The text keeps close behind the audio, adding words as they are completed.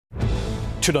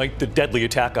Tonight, the deadly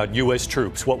attack on U.S.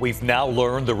 troops. What we've now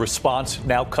learned, the response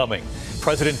now coming.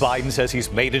 President Biden says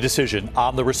he's made a decision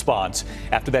on the response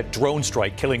after that drone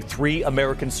strike killing 3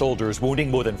 American soldiers, wounding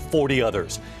more than 40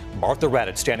 others. Martha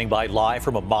Raddatz standing by live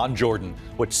from Amman, Jordan.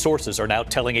 What sources are now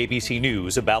telling ABC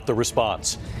News about the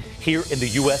response. Here in the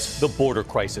U.S., the border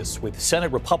crisis, with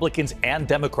Senate Republicans and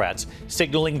Democrats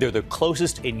signaling they're the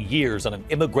closest in years on an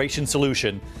immigration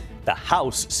solution. The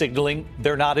House signaling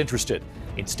they're not interested.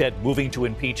 Instead, moving to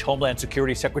impeach Homeland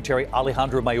Security Secretary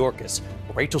Alejandro Mayorkas.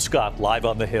 Rachel Scott live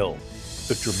on the Hill.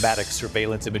 The dramatic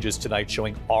surveillance images tonight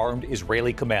showing armed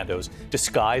Israeli commandos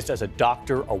disguised as a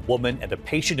doctor, a woman, and a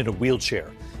patient in a wheelchair,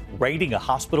 raiding a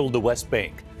hospital in the West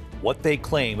Bank. What they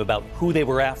claim about who they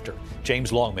were after.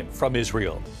 James Longman from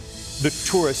Israel. The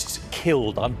tourists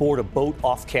killed on board a boat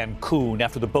off Cancun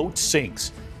after the boat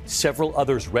sinks. Several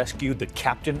others rescued, the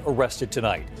captain arrested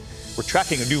tonight. We're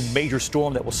tracking a new major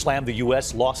storm that will slam the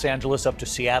U.S., Los Angeles up to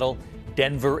Seattle,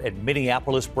 Denver and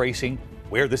Minneapolis bracing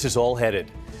where this is all headed.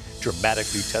 Dramatic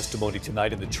new testimony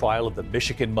tonight in the trial of the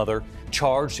Michigan mother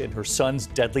charged in her son's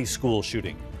deadly school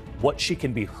shooting. What she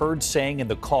can be heard saying in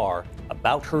the car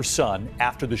about her son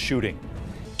after the shooting.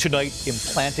 Tonight,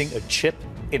 implanting a chip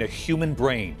in a human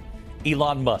brain.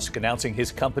 Elon Musk announcing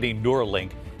his company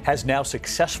Neuralink has now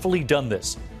successfully done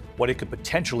this. What it could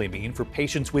potentially mean for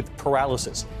patients with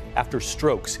paralysis after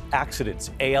strokes, accidents,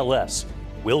 ALS.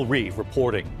 Will Reeve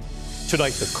reporting.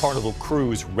 Tonight, the Carnival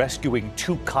cruise rescuing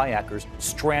 2 kayakers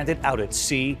stranded out at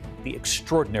sea. The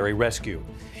extraordinary rescue.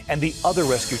 And the other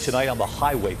rescue tonight on the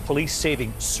highway, police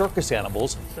saving circus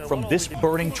animals from this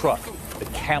burning truck. The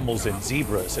camels and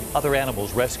zebras and other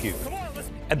animals rescued.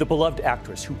 And the beloved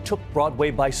actress who took Broadway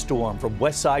by storm from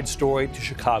West Side Story to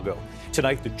Chicago.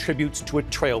 Tonight, the tributes to a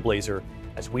trailblazer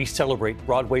as we celebrate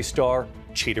Broadway star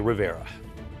Chita Rivera.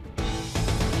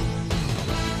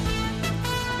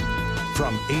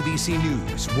 From ABC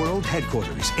News World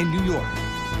Headquarters in New York,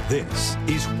 this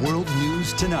is World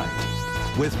News Tonight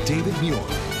with David Muir.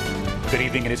 Good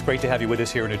evening, and it's great to have you with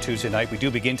us here on a Tuesday night. We do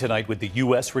begin tonight with the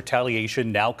U.S.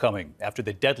 retaliation now coming after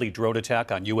the deadly drone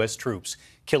attack on U.S. troops,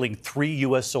 killing 3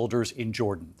 U.S. soldiers in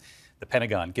Jordan. The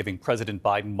Pentagon giving President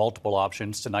Biden multiple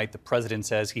options. Tonight, the president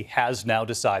says he has now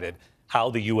decided how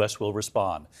the U.S. will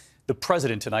respond. The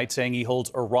president tonight saying he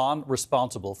holds Iran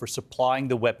responsible for supplying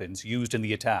the weapons used in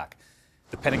the attack.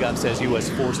 The Pentagon says U.S.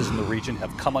 forces in the region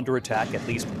have come under attack at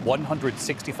least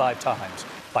 165 times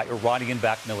by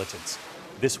Iranian-backed militants.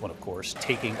 This one, of course,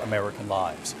 taking American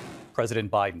lives.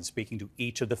 President Biden speaking to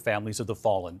each of the families of the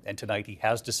fallen, and tonight he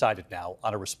has decided now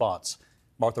on a response.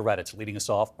 Martha Raddatz leading us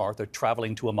off. Martha,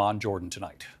 traveling to Amman, Jordan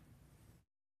tonight.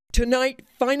 Tonight,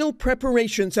 final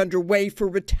preparations underway for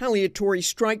retaliatory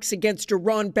strikes against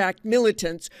Iran-backed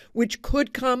militants, which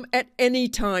could come at any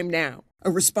time now. A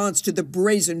response to the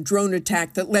brazen drone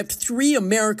attack that left 3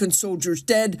 American soldiers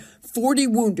dead, 40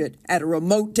 wounded at a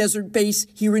remote desert base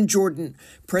here in Jordan.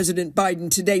 President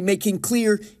Biden today making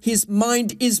clear his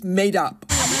mind is made up.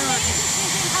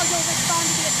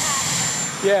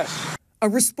 Yes. A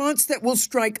response that will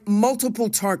strike multiple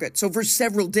targets over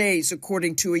several days,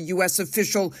 according to a U.S.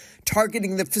 official,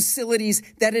 targeting the facilities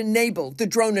that enabled the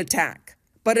drone attack.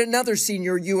 But another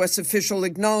senior U.S. official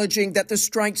acknowledging that the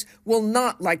strikes will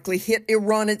not likely hit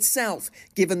Iran itself,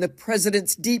 given the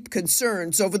president's deep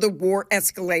concerns over the war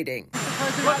escalating.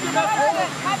 Mr. President,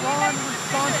 Iran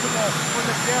responsible for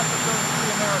the death of those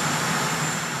 3 Americans?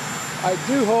 I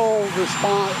do hold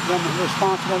them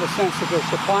responsible in the sense that they're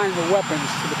supplying the weapons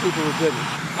to the people who did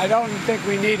it. I don't think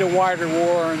we need a wider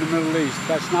war in the Middle East.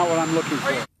 That's not what I'm looking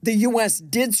for. The U.S.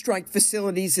 did strike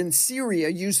facilities in Syria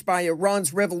used by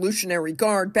Iran's Revolutionary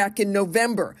Guard back in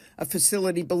November, a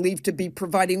facility believed to be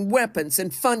providing weapons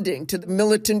and funding to the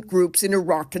militant groups in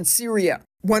Iraq and Syria.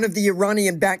 One of the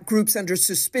Iranian-backed groups under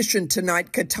suspicion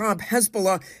tonight, Kataib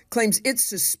Hezbollah, claims it's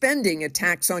suspending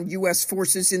attacks on U.S.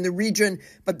 forces in the region,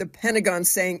 but the Pentagon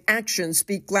saying actions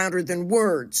speak louder than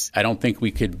words. I don't think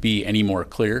we could be any more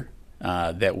clear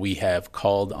that we have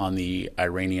called on the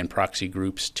Iranian proxy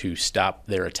groups to stop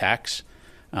their attacks.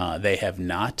 They have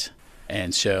not,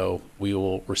 and so we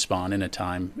will respond in a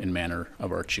time and manner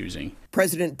of our choosing.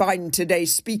 President Biden today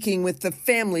speaking with the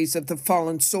families of the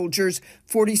fallen soldiers,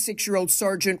 46-year-old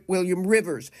Sergeant William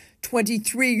Rivers,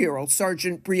 23-year-old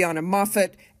Sergeant Breonna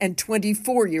Moffett, and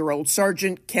 24-year-old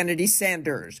Sergeant Kennedy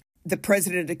Sanders. The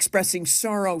president expressing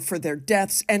sorrow for their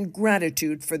deaths and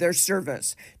gratitude for their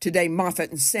service. Today,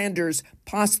 Moffett and Sanders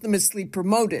posthumously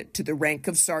promoted to the rank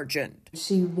of sergeant.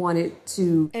 She wanted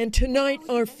to. And tonight,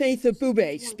 our Faith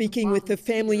Abube speaking with the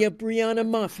family of Breonna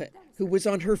Moffett, who was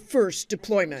on her first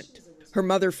deployment. Her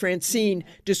mother, Francine,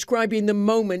 describing the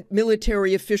moment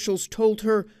military officials told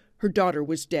her Her daughter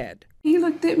was dead. He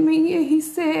looked at me and he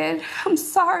said, "I'm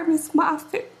sorry, Miss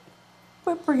Moffitt,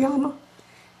 but Brianna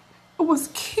was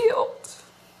killed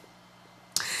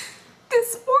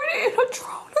this morning in a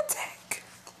drone attack."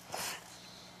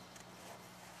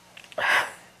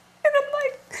 And I'm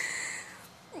like,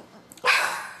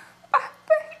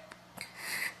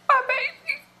 my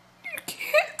baby, you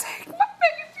can't take my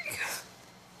baby.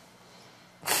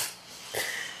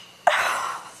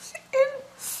 And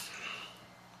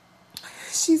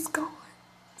she's gone.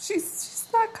 She's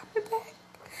not coming back.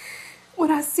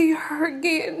 When I see her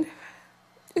again,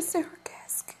 it's in her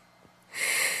casket.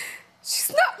 She's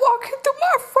not walking through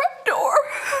my front door.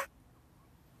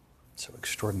 So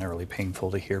extraordinarily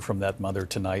painful to hear from that mother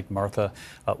tonight. Martha,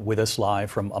 with us live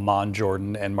from Amman,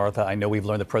 Jordan. And Martha, I know we've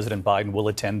learned that President Biden will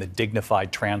attend the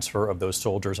dignified transfer of those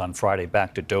soldiers on Friday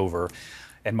back to Dover.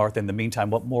 And Martha, in the meantime,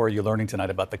 what more are you learning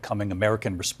tonight about the coming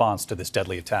American response to this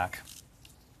deadly attack?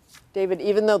 David,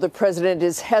 even though the president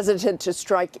is hesitant to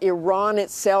strike Iran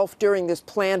itself during this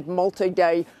planned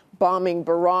multi-day bombing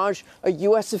barrage, a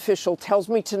U.S. official tells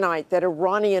me tonight that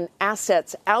Iranian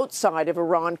assets outside of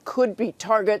Iran could be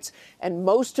targets, and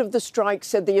most of the strike,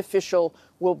 said the official,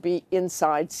 will be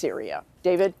inside Syria.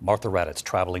 David? Martha Raddatz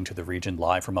traveling to the region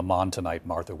live from Amman tonight.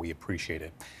 Martha, we appreciate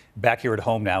it. Back here at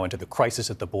home now into the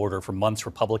crisis at the border. For months,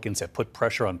 Republicans have put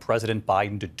pressure on President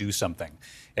Biden to do something.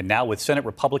 And now with Senate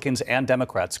Republicans and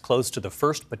Democrats close to the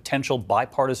first potential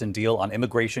bipartisan deal on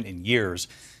immigration in years,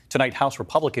 tonight House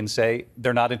Republicans say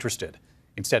they're not interested,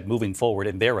 instead moving forward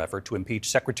in their effort to impeach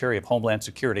Secretary of Homeland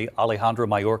Security Alejandro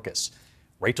Mayorkas.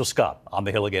 Rachel Scott on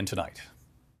the Hill again tonight.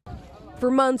 For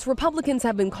months, Republicans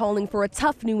have been calling for a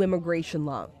tough new immigration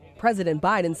law. President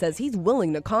Biden says he's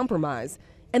willing to compromise,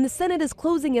 and the Senate is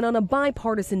closing in on a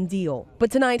bipartisan deal.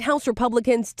 But tonight, House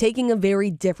Republicans taking a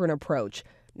very different approach.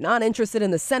 Not interested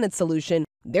in the Senate solution,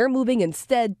 they're moving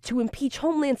instead to impeach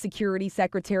Homeland Security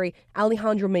Secretary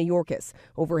Alejandro Mayorkas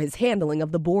over his handling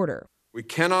of the border. We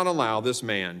cannot allow this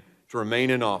man to remain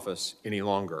in office any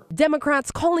longer.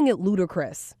 Democrats calling it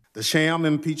ludicrous. The sham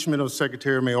impeachment of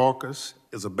Secretary Mayorkas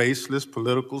is a baseless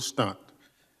political stunt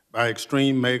by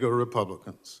extreme MAGA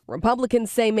Republicans. Republicans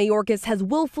say Mayorkas has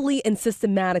willfully and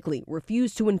systematically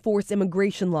refused to enforce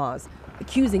immigration laws,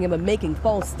 accusing him of making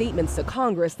false statements to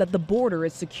Congress that the border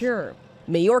is secure.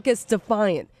 Mayorkas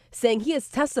defiant, saying he has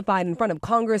testified in front of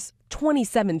Congress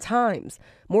 27 times,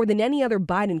 more than any other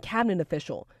Biden cabinet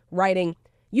official, writing,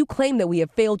 "You claim that we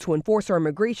have failed to enforce our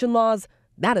immigration laws.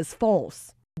 That is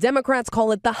false." Democrats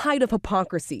call it the height of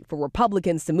hypocrisy for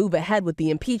Republicans to move ahead with the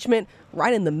impeachment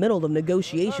right in the middle of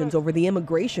negotiations over the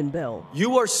immigration bill.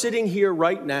 You are sitting here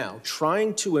right now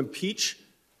trying to impeach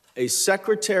a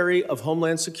Secretary of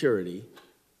Homeland Security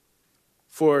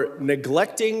for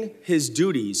neglecting his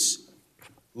duties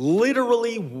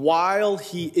literally while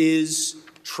he is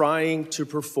trying to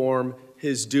perform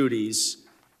his duties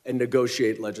and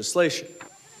negotiate legislation.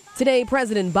 Today,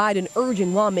 President Biden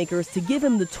urging lawmakers to give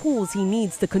him the tools he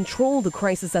needs to control the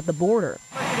crisis at the border.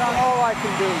 I've done all I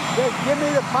can do. Just give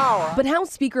me the power. But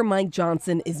House Speaker Mike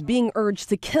Johnson is being urged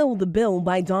to kill the bill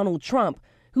by Donald Trump,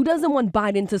 who doesn't want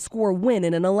Biden to score a win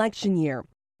in an election year.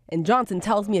 And Johnson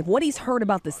tells me if what he's heard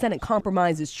about the Senate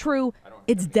compromise is true,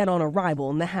 it's dead on arrival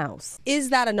in the House. Is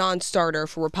that a non-starter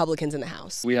for Republicans in the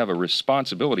House? We have a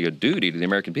responsibility, a duty to the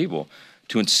American people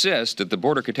to insist that the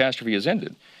border catastrophe has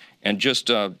ended. And just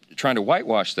trying to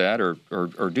whitewash that or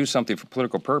do something for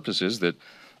political purposes that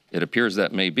it appears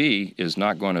that may be is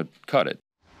not going to cut it.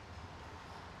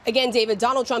 Again, David,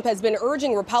 Donald Trump has been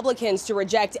urging Republicans to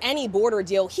reject any border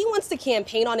deal. He wants to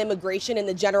campaign on immigration in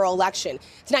the general election.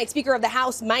 Tonight, Speaker of the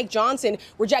House Mike Johnson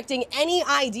rejecting any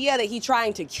idea that he's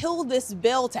trying to kill this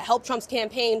bill to help Trump's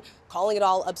campaign, calling it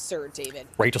all absurd, David.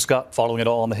 Rachel Scott following it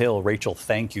all on the Hill. Rachel,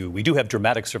 thank you. We do have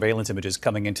dramatic surveillance images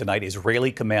coming in tonight.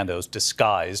 Israeli commandos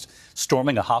disguised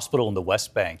storming a hospital in the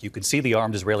West Bank. You can see the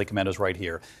armed Israeli commandos right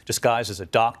here, disguised as a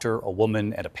doctor, a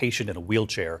woman, and a patient in a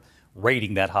wheelchair,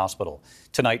 raiding that hospital.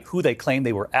 Tonight, who they claim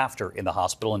they were after in the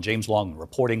hospital, and James Longman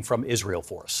reporting from Israel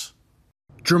for us.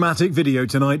 Dramatic video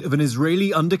tonight of an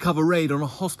Israeli undercover raid on a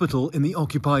hospital in the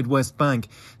occupied West Bank.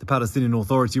 The Palestinian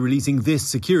Authority releasing this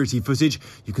security footage.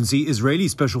 You can see Israeli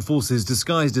special forces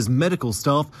disguised as medical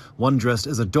staff, one dressed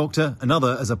as a doctor,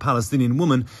 another as a Palestinian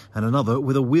woman, and another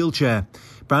with a wheelchair.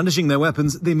 Brandishing their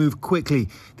weapons, they move quickly.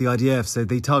 The IDF said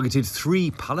they targeted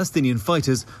 3 Palestinian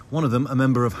fighters, one of them a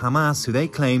member of Hamas, who they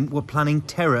claim were planning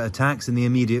terror attacks in the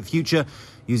immediate future.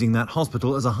 using that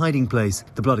hospital as a hiding place.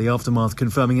 The bloody aftermath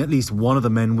confirming at least one of the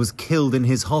men was killed in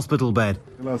his hospital bed.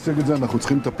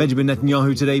 Benjamin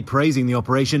Netanyahu today praising the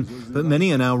operation, but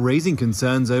many are now raising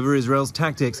concerns over Israel's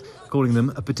tactics, calling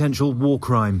them a potential war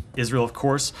crime. Israel, of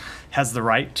course, has the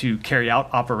right to carry out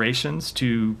operations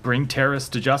to bring terrorists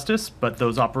to justice, but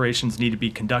those operations need to be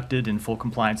conducted in full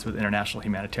compliance with international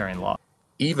humanitarian law.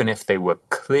 Even if they were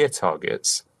clear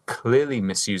targets, clearly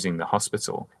misusing the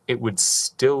hospital, it would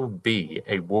still be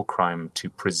a war crime to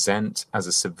present as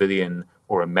a civilian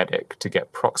or a medic, to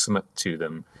get proximate to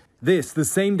them. This, the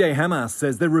same day Hamas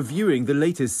says they're reviewing the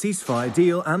latest ceasefire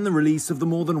deal and the release of the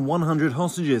more than 100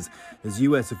 hostages. As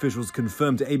US officials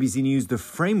confirmed to ABC News, the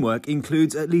framework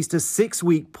includes at least a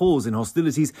 6-week pause in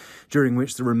hostilities, during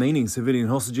which the remaining civilian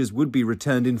hostages would be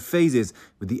returned in phases,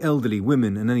 with the elderly,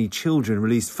 women and any children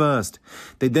released first.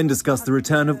 They'd then discuss the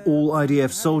return of all IDF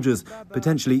soldiers,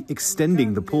 potentially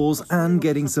extending the pause and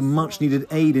getting some much-needed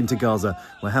aid into Gaza,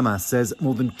 where Hamas says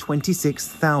more than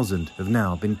 26,000 have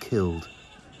now been killed.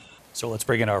 So let's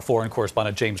bring in our foreign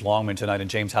correspondent, James Longman, tonight. And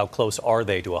James, how close are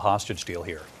they to a hostage deal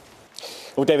here?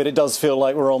 Well, David, it does feel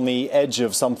like we're on the edge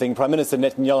of something. Prime Minister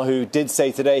Netanyahu did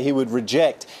say today he would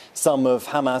reject some of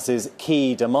Hamas's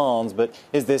key demands. But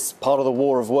is this part of the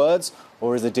war of words,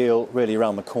 or is the deal really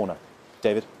around the corner?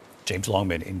 David? James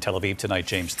Longman in Tel Aviv tonight.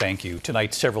 James, thank you.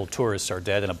 Tonight, several tourists are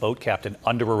dead and a boat captain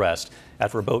under arrest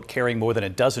after a boat carrying more than a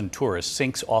dozen tourists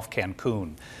sinks off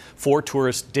Cancun. 4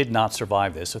 tourists did not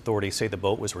survive this. Authorities say the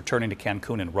boat was returning to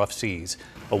Cancun in rough seas.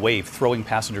 A wave throwing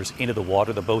passengers into the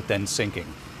water, the boat then sinking.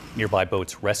 Nearby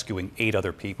boats rescuing 8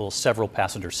 other people. Several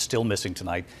passengers still missing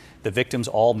tonight. The victims,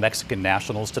 all Mexican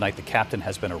nationals. Tonight, the captain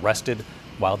has been arrested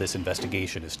while this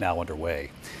investigation is now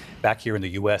underway. Back here in the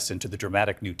U.S., into the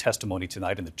dramatic new testimony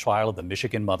tonight in the trial of the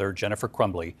Michigan mother, Jennifer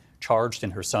Crumbley, charged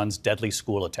in her son's deadly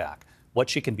school attack.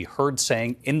 What she can be heard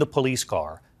saying in the police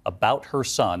car about her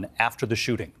son after the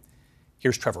shooting.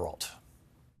 Here's Trevor Ault.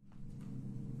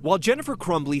 While Jennifer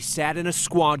Crumbley sat in a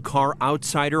squad car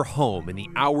outside her home in the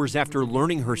hours after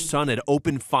learning her son had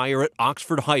opened fire at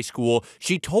Oxford High School,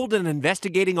 she told an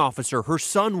investigating officer her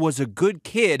son was a good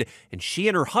kid and she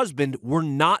and her husband were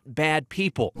not bad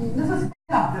people. This is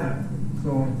up.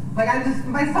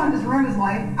 My son just ruined his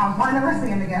life. I'll probably never see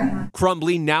him again.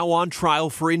 Crumbley now on trial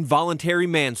for involuntary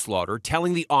manslaughter,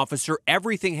 telling the officer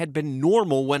everything had been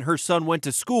normal when her son went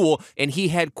to school and he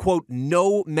had, quote,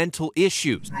 no mental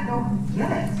issues. I don't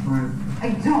get it. I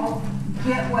don't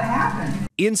get what happened.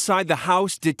 Inside the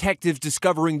house, detectives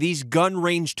discovering these gun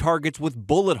range targets with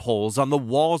bullet holes on the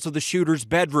walls of the shooter's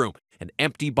bedroom, an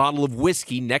empty bottle of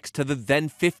whiskey next to the then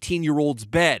 15-year-old's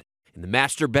bed. In the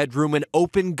master bedroom, an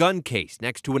open gun case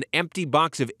next to an empty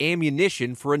box of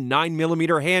ammunition for a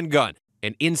 9mm handgun.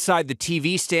 And inside the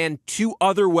TV stand, 2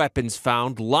 other weapons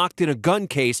found locked in a gun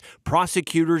case,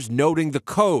 prosecutors noting the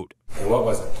code. And what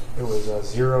was it? It was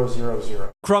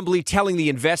 000. Crumbley telling the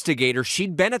investigator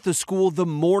she'd been at the school the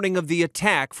morning of the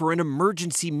attack for an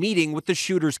emergency meeting with the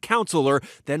shooter's counselor,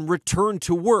 then returned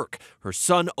to work. Her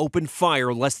son opened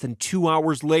fire less than 2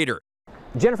 hours later.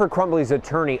 Jennifer Crumbley's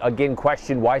attorney again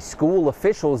questioned why school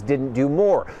officials didn't do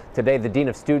more. Today, the dean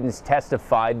of students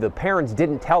testified the parents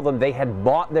didn't tell them they had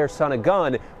bought their son a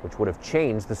gun, which would have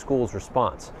changed the school's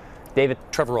response. David?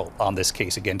 Trevor Ault on this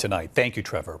case again tonight. Thank you,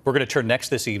 Trevor. We're going to turn next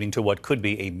this evening to what could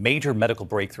be a major medical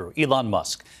breakthrough. Elon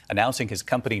Musk announcing his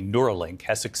company Neuralink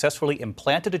has successfully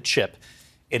implanted a chip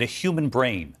in a human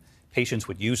brain. Patients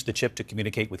would use the chip to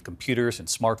communicate with computers and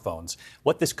smartphones.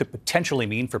 What this could potentially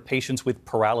mean for patients with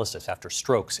paralysis after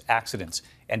strokes, accidents,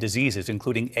 and diseases,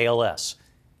 including ALS.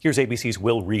 Here's ABC's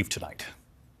Will Reeve tonight.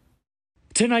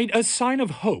 Tonight, a sign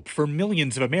of hope for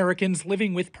millions of Americans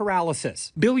living with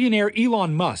paralysis. Billionaire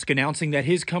Elon Musk announcing that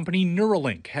his company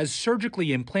Neuralink has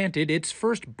surgically implanted its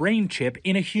first brain chip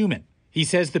in a human. He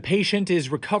says the patient is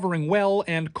recovering well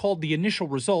and called the initial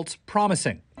results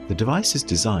promising. The device is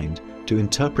designed to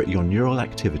interpret your neural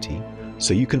activity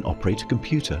so you can operate a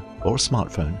computer or a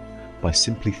smartphone by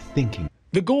simply thinking.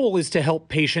 The goal is to help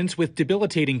patients with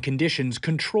debilitating conditions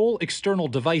control external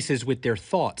devices with their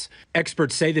thoughts.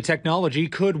 Experts say the technology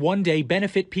could one day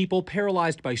benefit people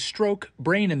paralyzed by stroke,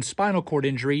 brain and spinal cord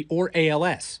injury, or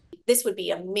ALS. This would be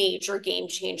a major game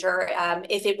changer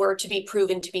if it were to be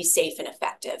proven to be safe and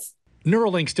effective.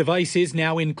 Neuralink's device is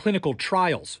now in clinical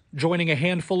trials, joining a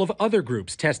handful of other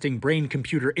groups testing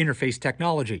brain-computer interface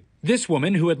technology. This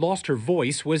woman, who had lost her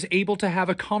voice, was able to have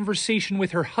a conversation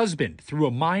with her husband through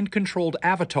a mind-controlled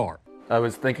avatar. I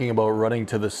was thinking about running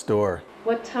to the store.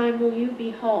 What time will you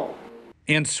be home?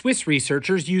 And Swiss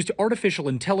researchers used artificial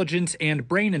intelligence and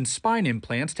brain and spine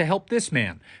implants to help this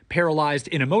man, paralyzed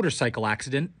in a motorcycle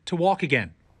accident, to walk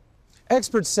again.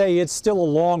 Experts say it's still a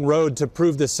long road to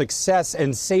prove the success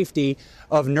and safety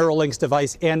of Neuralink's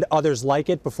device and others like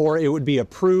it before it would be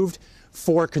approved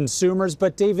for consumers.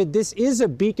 But David, this is a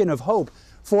beacon of hope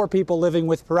for people living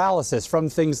with paralysis from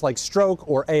things like stroke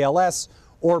or ALS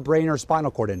or brain or spinal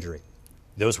cord injury.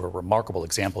 Those were remarkable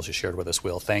examples you shared with us,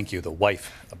 Will. Thank you. The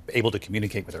wife able to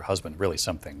communicate with her husband, really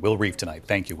something. Will Reeve tonight.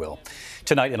 Thank you, Will.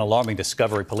 Tonight, an alarming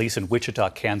discovery. Police in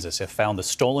Wichita, Kansas have found the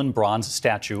stolen bronze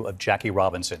statue of Jackie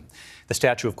Robinson. The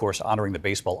statue, of course, honoring the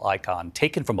baseball icon,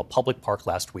 taken from a public park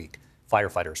last week.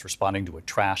 Firefighters responding to a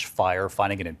trash fire,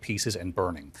 finding it in pieces and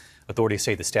burning. Authorities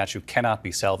say the statue cannot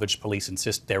be salvaged. Police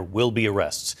insist there will be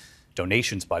arrests.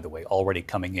 Donations, by the way, already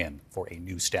coming in for a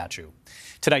new statue.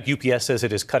 Tonight, UPS says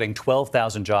it is cutting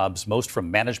 12,000 jobs, most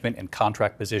from management and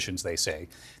contract positions, they say.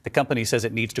 The company says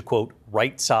it needs to, quote,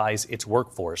 right-size its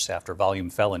workforce after volume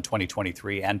fell in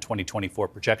 2023 and 2024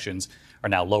 projections are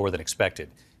now lower than expected.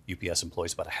 UPS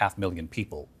employs about 500,000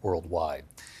 people worldwide.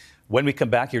 When we come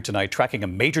back here tonight, tracking a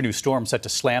major new storm set to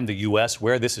slam the U.S.,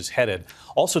 where this is headed.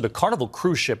 Also, the Carnival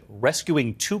cruise ship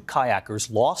rescuing 2 kayakers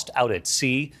lost out at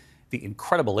sea. The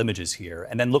incredible images here.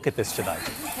 And then look at this tonight.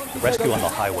 The rescue on the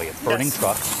highway, a burning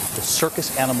truck. The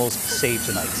circus animals saved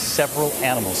tonight. Several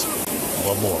animals.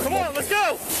 One more. Come on, let's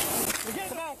go.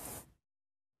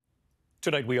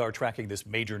 Tonight, we are tracking this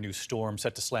major new storm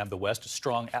set to slam the West. A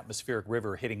strong atmospheric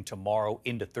river hitting tomorrow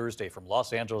into Thursday from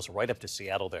Los Angeles right up to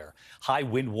Seattle there. High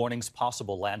wind warnings,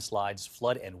 possible landslides,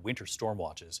 flood and winter storm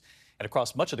watches. And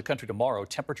across much of the country tomorrow,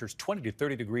 temperatures 20 to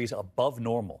 30 degrees above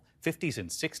normal, 50s and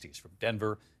 60s from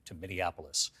Denver to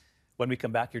Minneapolis. When we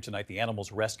come back here tonight, the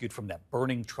animals rescued from that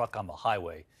burning truck on the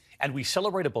highway. And we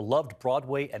celebrate a beloved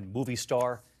Broadway and movie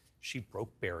star. She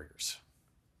broke barriers.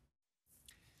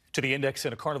 To the Index,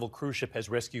 and a Carnival cruise ship has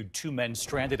rescued 2 men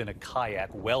stranded in a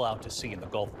kayak well out to sea in the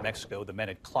Gulf of Mexico. The men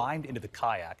had climbed into the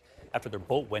kayak after their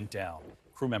boat went down.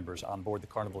 Crew members on board the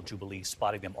Carnival Jubilee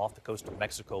spotting them off the coast of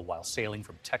Mexico while sailing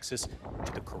from Texas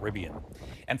to the Caribbean.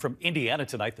 And from Indiana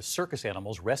tonight, the circus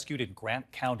animals rescued in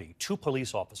Grant County. 2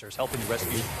 police officers helping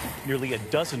rescue nearly a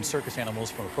dozen circus animals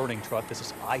from a burning truck. This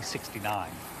is I-69.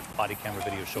 Body camera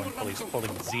video showing police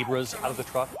pulling zebras out of the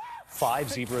truck. 5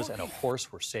 zebras and a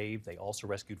horse were saved. They also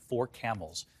rescued 4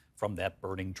 camels from that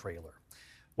burning trailer.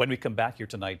 When we come back here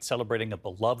tonight, celebrating a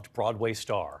beloved Broadway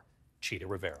star, Chita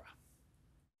Rivera.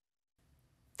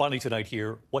 Finally tonight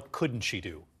here, what couldn't she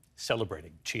do?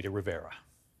 Celebrating Chita Rivera.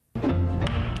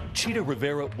 Chita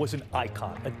Rivera was an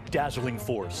icon, a dazzling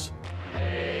force.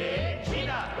 Hey,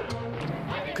 Chita!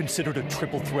 Considered a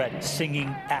triple threat, singing,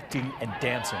 acting, and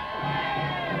dancing.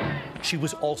 She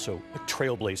was also a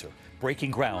trailblazer, breaking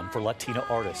ground for Latina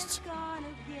artists.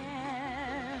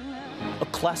 A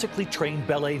classically trained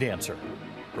ballet dancer.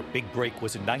 Her big break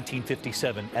was in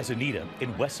 1957 as Anita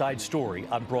in West Side Story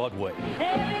on Broadway.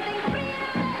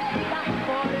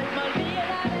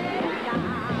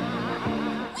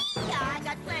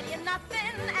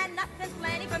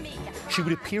 She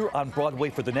would appear on Broadway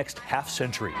for the next half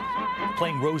century,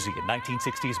 playing Rosie in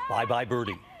 1960's Bye Bye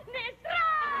Birdie.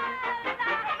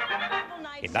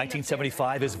 In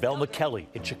 1975 as Velma Kelly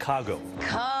in Chicago.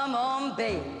 Come on,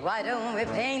 babe, why don't we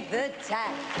paint the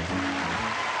town?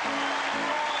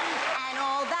 And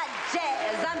all that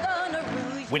jazz, I'm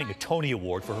gonna rouge. Winning a Tony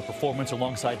Award for her performance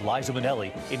alongside Liza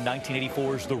Minnelli in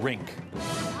 1984's The Rink.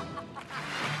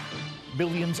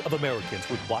 Millions of Americans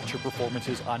would watch her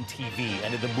performances on TV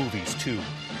and in the movies, too.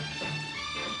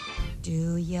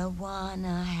 Do you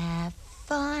wanna have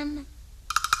fun?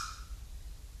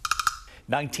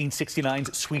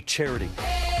 1969's Sweet Charity.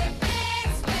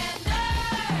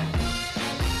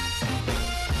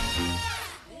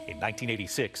 In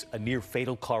 1986, a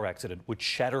near-fatal car accident would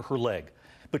shatter her leg,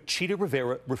 but Chita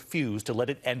Rivera refused to let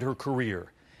it end her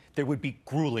career. There would be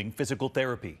grueling physical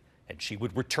therapy, and she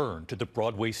would return to the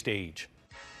Broadway stage,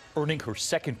 earning her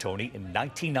second Tony in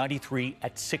 1993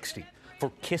 at 60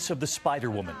 for Kiss of the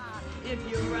Spider-Woman. If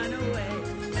you run away,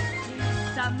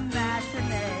 some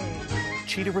matinee.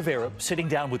 Chita Rivera sitting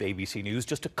down with ABC News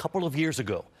just a couple of years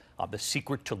ago on the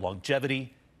secret to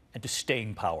longevity and to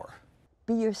staying power.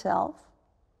 Be yourself,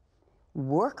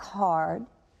 work hard,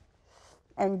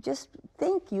 and just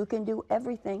think you can do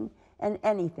everything and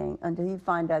anything until you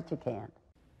find out you can't.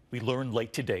 We learned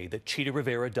late today that Chita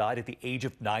Rivera died at the age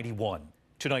of 91.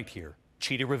 Tonight here,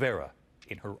 Chita Rivera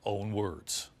in her own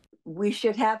words. We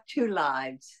should have 2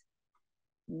 lives.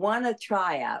 One a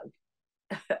tryout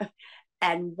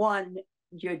and one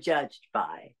you're judged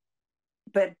by.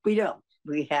 But we don't.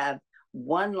 We have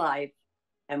one life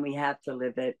and we have to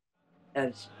live it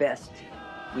as best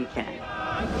we can.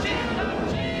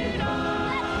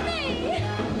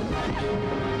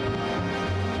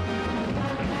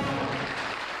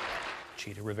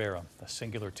 Chita Rivera, a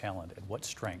singular talent, and what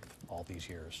strength all these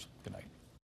years. Good night.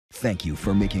 Thank you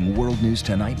for making World News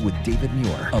Tonight with David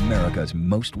Muir, America's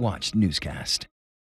most watched newscast.